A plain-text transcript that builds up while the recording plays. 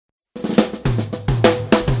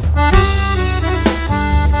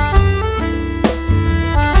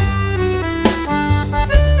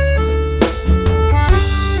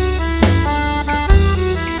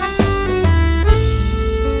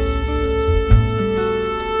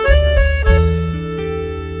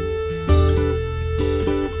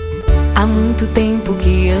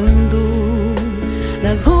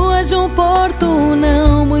nas ruas de um porto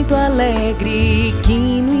não muito alegre, que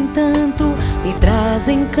no entanto me traz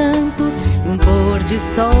encantos, e um pôr de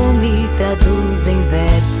sol me traduz em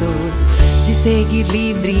versos, de seguir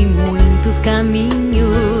livre muitos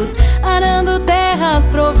caminhos, arando terras,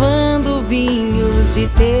 provando vinhos, de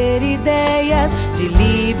ter ideias de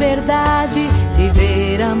liberdade, de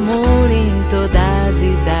ver amor em todas as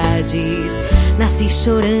idades. Nasci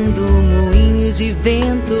chorando moinhos de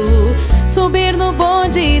vento, subir no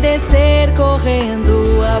bonde e descer correndo,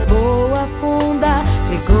 a boa funda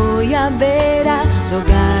de goiabeira,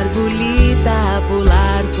 jogar bolita,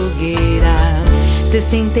 pular fogueira.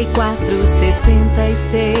 64,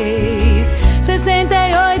 66,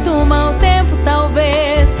 68, mau tempo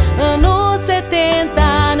talvez. Anos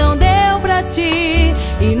 70 não deu pra ti,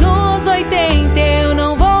 e nos 80 eu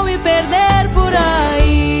não vou me perder por aí.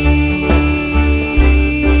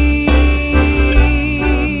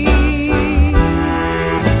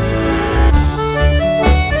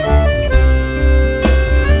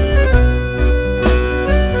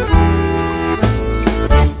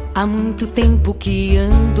 Há muito tempo que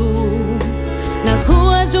ando nas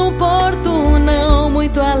ruas de um porto não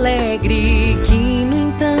muito alegre, que no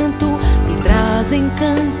entanto me traz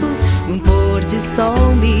encantos, e um pôr de sol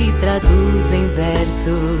me traduz em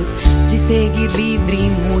versos, de seguir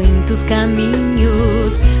livre muitos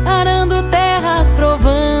caminhos, arando terras,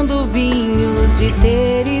 provando vinhos, de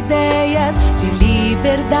ter ideias de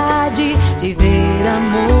liberdade, de ver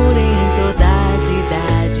amor em todas as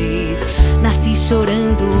idades. Nasci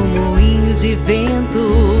chorando moinhos de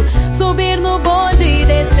vento, subir no bonde e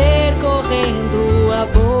descer correndo, a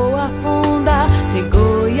boa funda de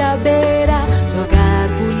goiabeira, jogar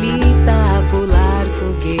bolita, pular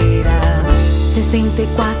fogueira.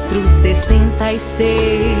 64,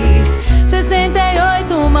 66,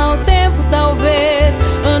 68, mau tempo talvez.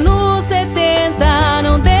 Anos 70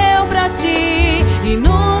 não deu pra ti, e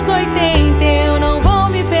nos 80 eu não vou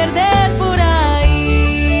me perder por aí.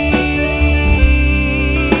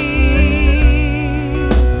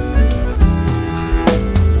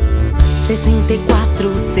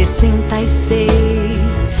 64, 66,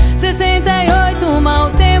 68, mau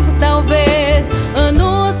tempo talvez.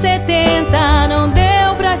 Anos 70 não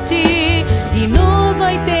deu pra ti, e nos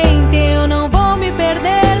 80 eu não vou me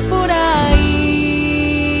perder por aí.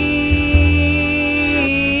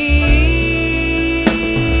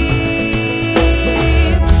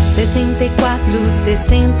 64,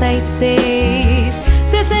 66,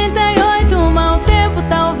 68, mau tempo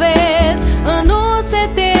talvez. Anos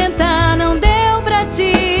 70 não deu pra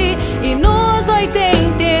ti,